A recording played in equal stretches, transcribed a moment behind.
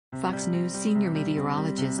Fox News senior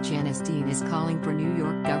meteorologist Janice is calling for New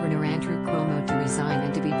York Governor Andrew Cuomo to resign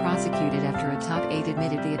and to be prosecuted after a top aide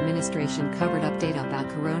admitted the administration covered up data about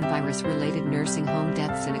coronavirus-related nursing home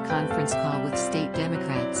deaths in a conference call with state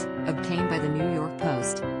Democrats, obtained by the New York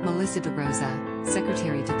Post. Melissa DeRosa,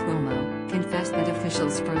 secretary to Cuomo, confessed that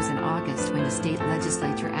officials froze in August when the state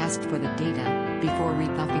legislature asked for the data, before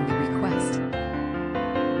rebuffing the request.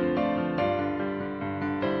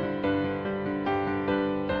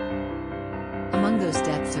 Among those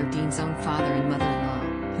deaths are Dean's own father and mother-in-law,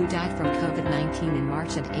 who died from COVID-19 in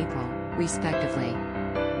March and April, respectively.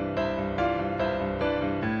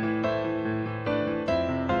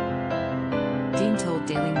 Dean told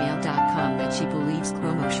DailyMail.com that she believes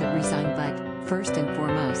Cuomo should resign but, first and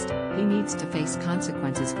foremost, he needs to face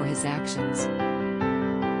consequences for his actions.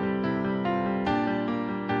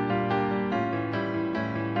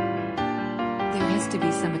 There has to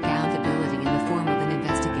be some accountability in the form of an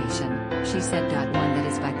investigation, she said. One that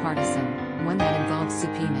is bipartisan, one that involves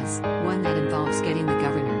subpoenas, one that involves getting the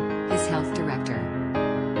governor, his health director,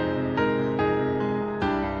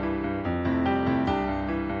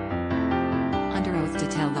 under oath to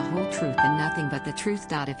tell the whole truth and nothing but the truth.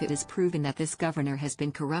 If it is proven that this governor has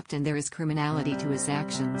been corrupt and there is criminality to his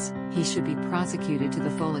actions, he should be prosecuted to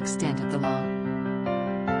the full extent of the law.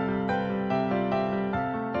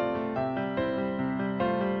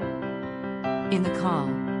 In the call,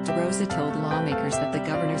 DeRosa told lawmakers that the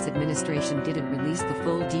governor's administration didn't release the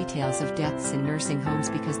full details of deaths in nursing homes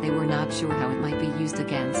because they were not sure how it might be used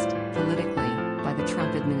against, politically, by the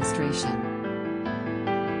Trump administration.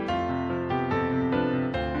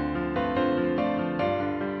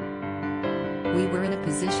 We were in a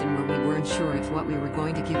position where we weren't sure if what we were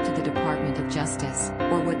going to give to the Department of Justice,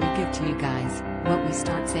 or what we give to you guys, what we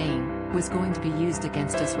start saying, was going to be used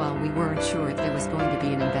against us while we weren't sure if there was going to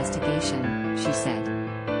be an investigation, she said.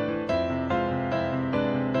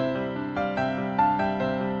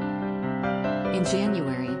 In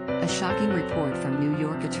January, a shocking report from New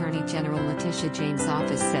York Attorney General Letitia James'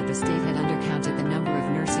 office said the state had undercounted the number of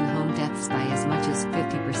nursing home deaths by as much as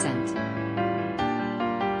 50%.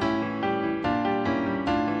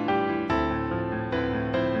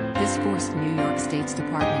 This forced New York State's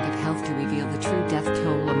Department of Health to reveal the true death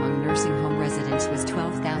toll among nursing home residents was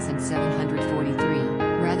 12,743,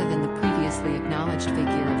 rather than the previously acknowledged figure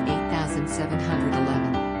of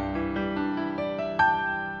 8,711.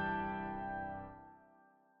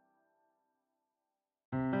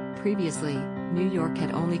 Previously, New York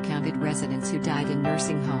had only counted residents who died in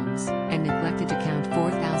nursing homes, and neglected to count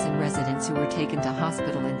 4,000 residents who were taken to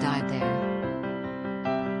hospital and died there.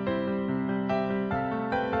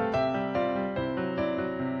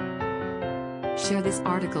 Share this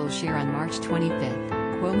article. Share on March 25th,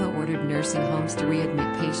 Cuomo ordered nursing homes to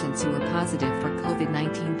readmit patients who were positive for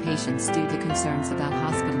COVID-19 patients due to concerns about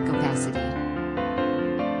hospital capacity.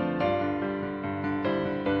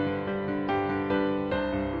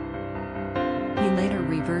 He later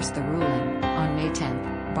reversed the ruling, on May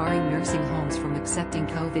 10, barring nursing homes from accepting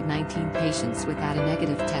COVID-19 patients without a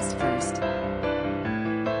negative test first.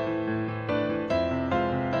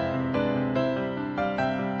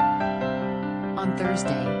 On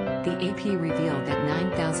Thursday, the AP revealed that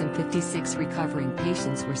 9,056 recovering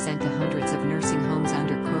patients were sent to hundreds of nursing homes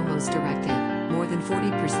under Cuomo's directive, more than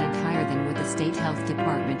 40% higher than what the state health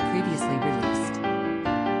department previously released.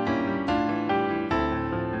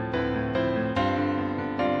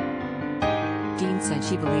 Dean said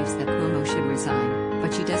she believes that Cuomo should resign,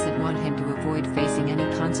 but she doesn't want him to avoid facing any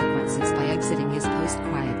consequences by exiting his post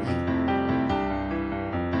quietly.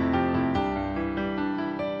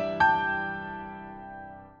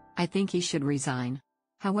 I think he should resign.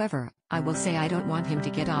 However, I will say I don't want him to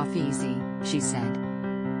get off easy, she said.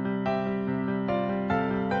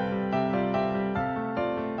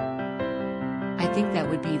 I think that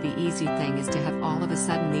would be the easy thing, is to have all of a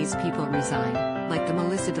sudden these people resign, like the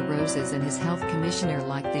Melissa DeRosas and his health commissioner,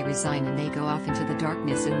 like they resign and they go off into the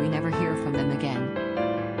darkness and we never hear from them again.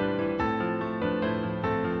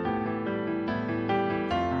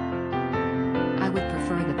 I would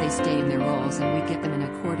prefer that they stay in their roles and we get them in a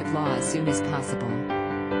court of law as soon as possible.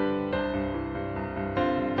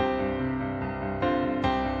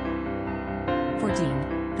 For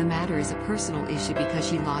Dean, the matter is a personal issue because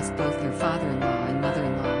she lost both her father-in-law and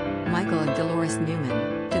mother-in-law, Michael and Dolores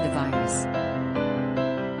Newman, to the virus.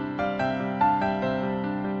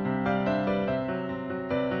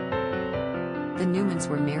 The Newmans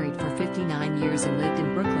were married for 59 years and lived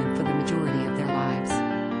in Brooklyn for the majority of their lives.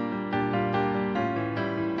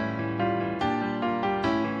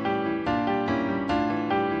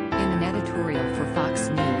 In an editorial for Fox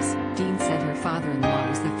News, Dean said her father-in-law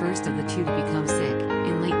was the first of the two to become sick,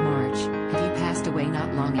 in late March, and he passed away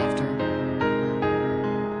not long after.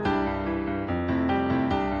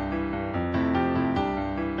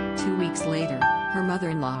 Later, her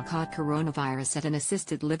mother-in-law caught coronavirus at an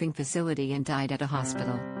assisted living facility and died at a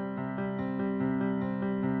hospital.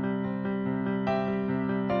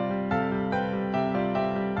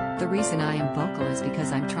 The reason I am vocal is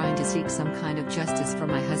because I'm trying to seek some kind of justice for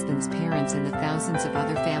my husband's parents and the thousands of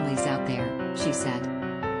other families out there, she said.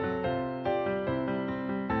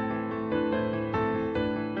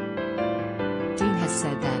 Dean has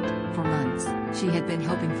said that, for months, she had been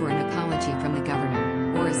hoping for an apology from the governor,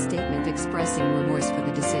 or a statement expressing remorse for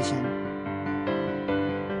the decision.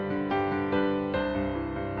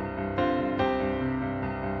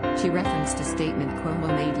 She referenced a statement Cuomo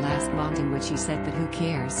made last month in which he said, "But who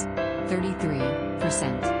cares?"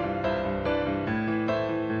 33%.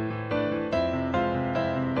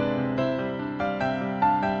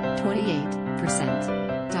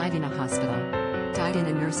 Died in a hospital. Died in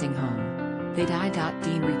a nursing home. They died.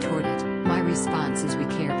 Dean retorted, "My response is we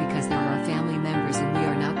care because they're our family members and we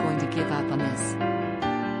are not going to give up on this."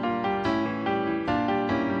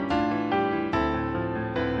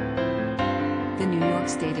 The New York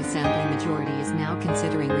State Assembly majority is now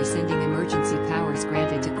considering rescinding emergency powers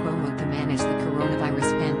granted to Cuomo to manage the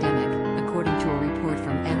coronavirus pandemic, according to a report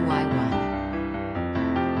from NY1.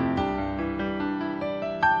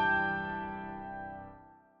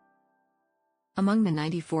 Among the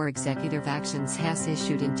 94 executive actions has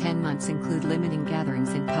issued in 10 months include limiting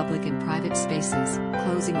gatherings in public and private spaces,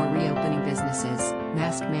 closing or reopening businesses,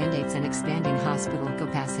 mask mandates and expanding hospital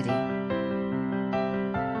capacity.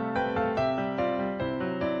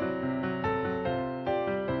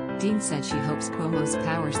 Dean said she hopes Cuomo's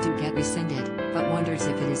powers do get rescinded, but wonders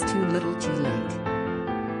if it is too little too late.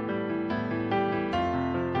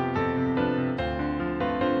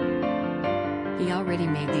 "He already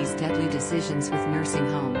made these deadly decisions with nursing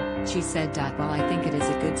home," she said. "While I think it is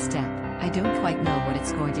a good step, I don't quite know what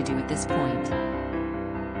it's going to do at this point."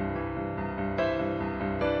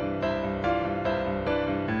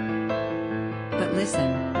 But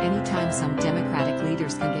listen, anytime some Democratic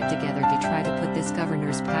leaders can get together to try to put this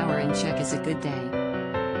governor's power in check is a good day.